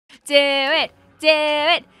Do it. Do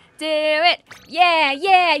it. Do it. Yeah,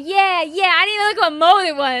 yeah, yeah, yeah. I didn't even look what mode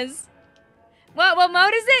it was. What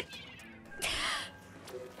mode is it?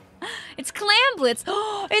 It's Clam Blitz.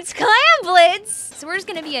 Oh, it's Clam Blitz. So we're just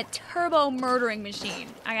gonna be a turbo murdering machine,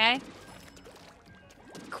 okay?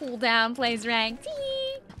 Cooldown plays ranked.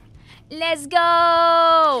 Let's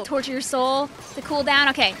go. Torture your soul to cool down.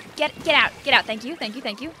 Okay, get out. Get out. Thank you. Thank you.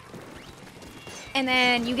 Thank you. And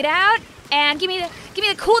then you get out and give me the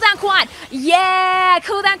cooldown quad. Yeah,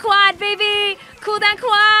 cooldown quad, baby. Cooldown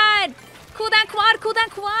quad. Cooldown quad. Cooldown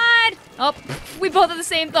quad. Oh, we both have the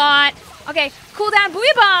same thought. Okay, cooldown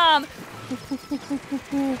booyah bomb.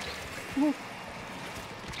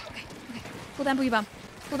 Okay, cooldown booyah bomb.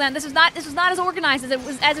 Cooldown. This was not as organized as it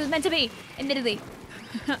was meant to be. Admittedly.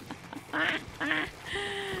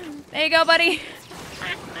 There you go, buddy.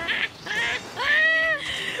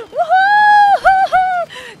 Woohoo!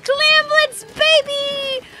 Clam Blitz,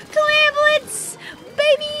 baby! Clam Blitz,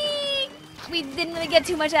 baby! We didn't really get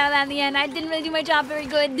too much out of that in the end. I didn't really do my job very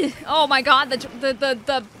good. Oh my god, the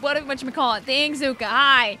whatchamacallit, the Ingzuka,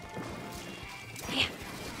 hi. Yeah.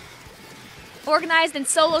 Organized and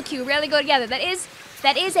solo queue rarely go together. That is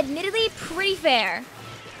admittedly pretty fair.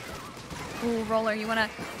 Ooh, Roller, you wanna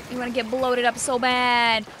get bloated up so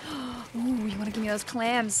bad. Ooh, you wanna give me those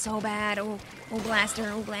clams so bad. Oh,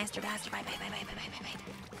 Blaster, Blaster. Bye.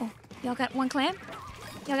 Oh, y'all got one clam?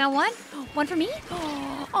 Y'all got one? One for me?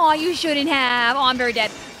 Oh, you shouldn't have. Oh, I'm very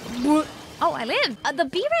dead. Oh, I live. The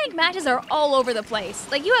B rank matches are all over the place.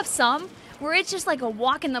 Like, you have some where it's just like a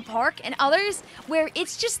walk in the park, and others where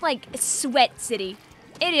it's just like sweat city.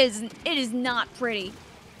 It is not pretty.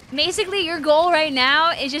 Basically, your goal right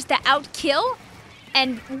now is just to outkill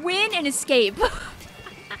and win and escape.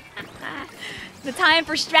 The time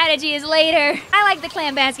for strategy is later. I like the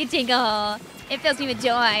clam basket tingle. It fills me with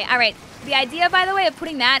joy. All right, the idea, by the way, of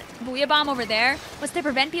putting that booyah bomb over there was to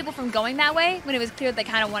prevent people from going that way when it was clear that they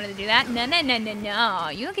kind of wanted to do that. No.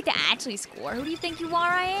 You don't get to actually score. Who do you think you are?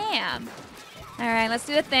 I am. All right, let's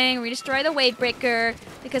do the thing. We destroy the wave breaker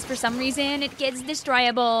because for some reason it gets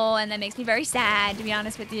destroyable, and that makes me very sad, to be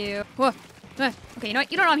honest with you. Whoa. Okay, you know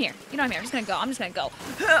what? You don't know I'm here. I'm just gonna go.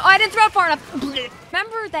 Oh, I didn't throw it far enough.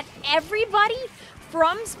 Remember that everybody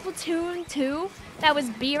from Splatoon 2 that was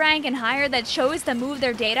B rank and higher that chose to move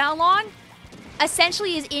their data along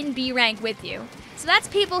essentially is in B rank with you. So that's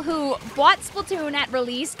people who bought Splatoon at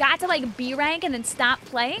release, got to like B rank and then stopped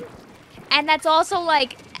playing. And that's also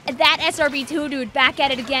like that SRB2 dude back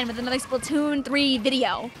at it again with another Splatoon 3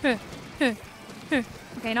 video.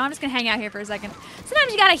 Okay, now I'm just gonna hang out here for a second.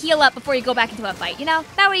 Sometimes you gotta heal up before you go back into a fight, you know?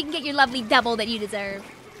 That way you can get your lovely double that you deserve.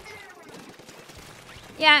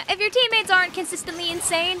 Yeah, if your teammates aren't consistently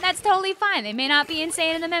insane, that's totally fine. They may not be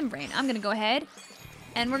insane in the membrane. I'm gonna go ahead,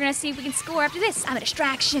 and we're gonna see if we can score after this. I'm a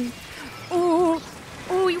distraction. Ooh,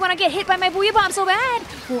 you wanna get hit by my booyah bomb so bad?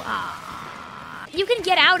 Ooh, You can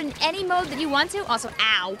get out in any mode that you want to. Also,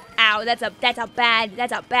 ow, that's a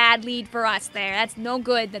bad lead for us there. That's no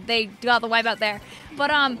good that they got the wipeout there.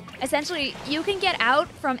 But essentially, you can get out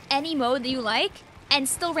from any mode that you like and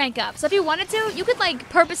still rank up. So if you wanted to, you could like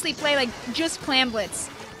purposely play like just Clam Blitz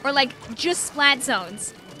or like just Splat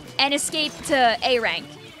Zones and escape to A rank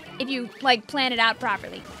if you like plan it out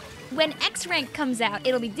properly. When X rank comes out,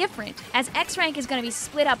 it'll be different, as X rank is going to be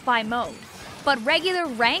split up by mode. But regular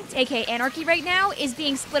ranked, aka Anarchy right now, is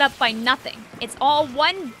being split up by nothing. It's all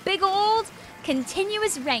one big old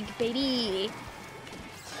continuous rank, baby.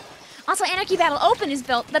 Also, Anarchy Battle Open is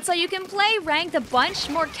built. That's so you can play ranked a bunch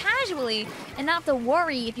more casually and not have to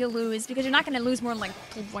worry if you lose, because you're not going to lose more than like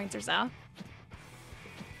 2 points or so.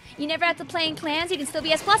 You never have to play in clans. You can still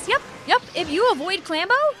be S+. Yep. If you avoid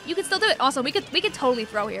Clambo, you can still do it. Also, we could totally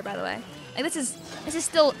throw here, by the way. Like this is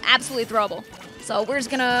still absolutely throwable. So we're just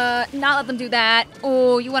gonna not let them do that.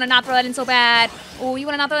 Oh, you wanna not throw that in so bad. Oh, you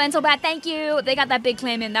wanna not throw that in so bad. Thank you. They got that big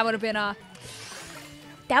clam in. That would have been a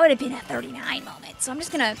 39 moment. So I'm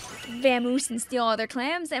just gonna vamoose and steal all their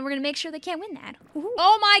clams, and we're gonna make sure they can't win that. Ooh.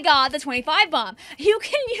 Oh my god, the 25 bomb. You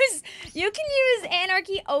can use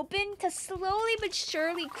Anarchy Open to slowly but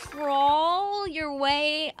surely crawl your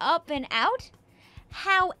way up and out.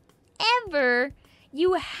 However,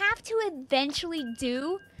 you have to eventually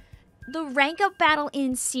do the rank up battle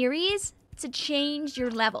in series to change your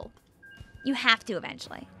level. You have to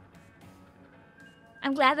eventually.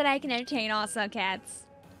 I'm glad that I can entertain also, cats.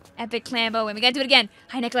 Epic Clambo, and we gotta do it again.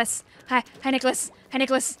 Hi, Nicholas. Hi, Nicholas. Hi,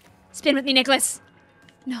 Nicholas. Spin with me, Nicholas.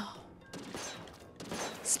 No.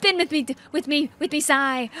 Spin with me,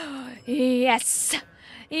 Sai. Yes.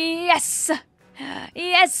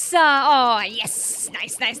 Yes! Oh, yes!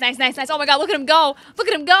 Nice, nice, nice, nice, nice. Oh my god, look at him go! Look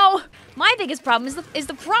at him go! My biggest problem is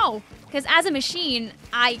the pro. Because as a machine,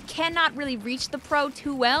 I cannot really reach the pro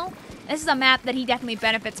too well. This is a map that he definitely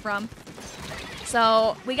benefits from.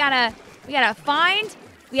 So, we gotta find,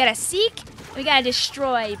 we gotta seek, we gotta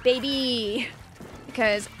destroy, baby.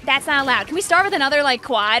 Because that's not allowed. Can we start with another, like,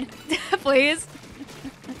 quad? Please?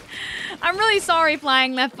 I'm really sorry,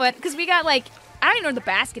 Flying Left Foot, because we got, like, I don't even know where the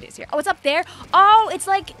basket is here. Oh, it's up there? Oh, it's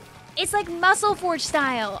like Muscle Forge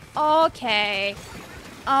style. Okay.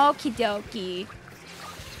 Okie dokie.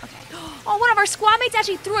 Okay. Oh, one of our squad mates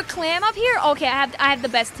actually threw a clam up here? Okay, I have the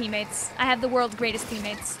best teammates. I have the world's greatest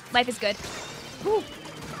teammates. Life is good. Whew.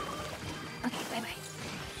 Okay, bye-bye.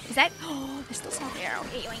 Is that? Oh, there's still some there.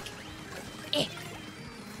 Okay, yoink. Eh.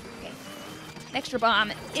 Okay. An extra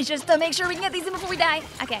bomb is just to make sure we can get these in before we die.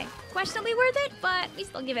 Okay. Questionably worth it, but we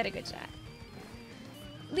still give it a good shot.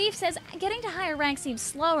 Leaf says, getting to higher rank seems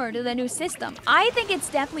slower to the new system. I think it's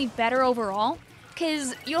definitely better overall,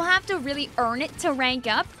 because you'll have to really earn it to rank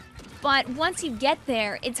up, but once you get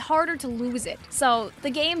there, it's harder to lose it. So the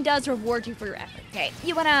game does reward you for your effort. Okay,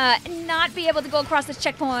 you wanna not be able to go across this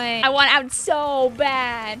checkpoint. I want out so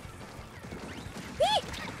bad. Whee!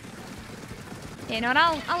 Yeah, you know what,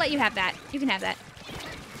 I'll let you have that. You can have that.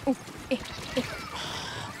 Oh,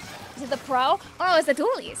 Is it the pro? Oh no, it's the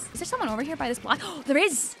dualies. Is there someone over here by this block? Oh, there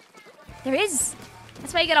is. There is.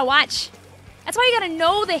 That's why you gotta watch. That's why you gotta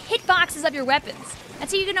know the hitboxes of your weapons.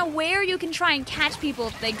 That's how you know where you can try and catch people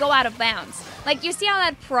if they go out of bounds. Like, you see how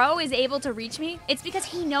that pro is able to reach me? It's because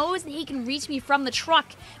he knows that he can reach me from the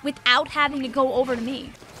truck without having to go over to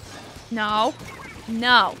me. No.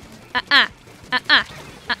 No. I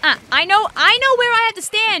know where I have to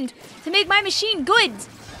stand to make my machine good.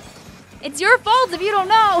 It's your fault if you don't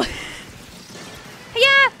know.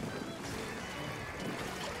 Yeah.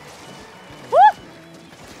 Woo.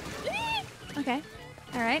 Okay.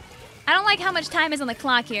 All right. I don't like how much time is on the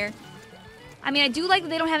clock here. I mean, I do like that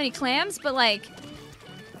they don't have any clams, but like,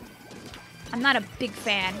 I'm not a big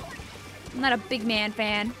fan. I'm not a big man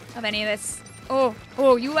fan of any of this. Oh,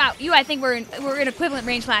 you out. I think we're in equivalent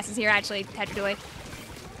range classes here, actually, Tetradoid.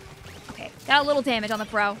 Okay, got a little damage on the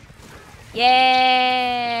pro.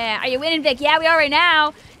 Yeah! Are you winning, Vic? Yeah, we are right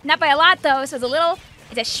now. Not by a lot, though, so it's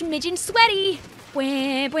a smidgen sweaty.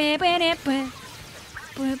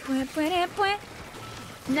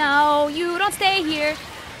 No, you don't stay here.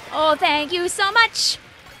 Oh, thank you so much.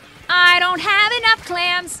 I don't have enough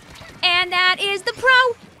clams, and that is the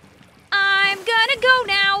pro. I'm gonna go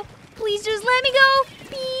now. Please just let me go.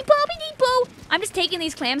 Beep-bo-beep-bo. I'm just taking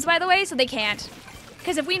these clams, by the way, so they can't.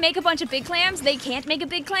 Because if we make a bunch of big clams, they can't make a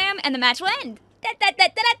big clam, and the match will end.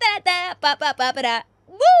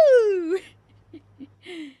 Woo!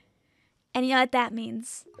 And you know what that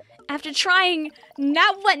means? After trying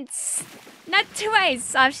not once, not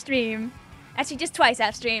twice off stream, actually just twice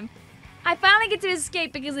off stream, I finally get to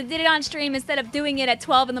escape because I did it on stream instead of doing it at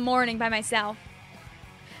 12 in the morning by myself.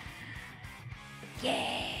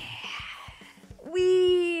 Yeah.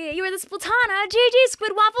 You were the Splatana. GG,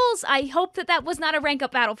 Squid Waffles. I hope that was not a rank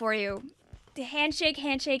up battle for you. The handshake,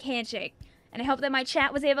 handshake, handshake. And I hope that my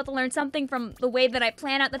chat was able to learn something from the way that I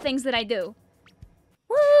plan out the things that I do.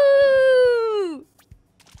 Woo!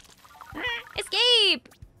 Escape!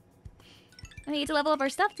 And we get to level up our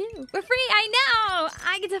stuff too. We're free, I know!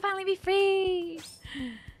 I get to finally be free.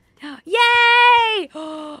 Yay!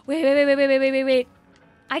 Wait.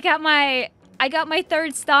 I got my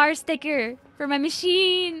 3rd star sticker for my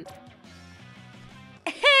machine.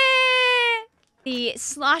 The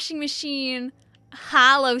sloshing machine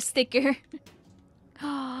hollow sticker.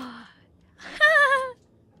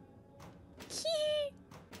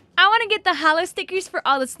 I want to get the hollow stickers for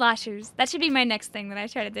all the sloshers. That should be my next thing that I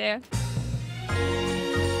try to do.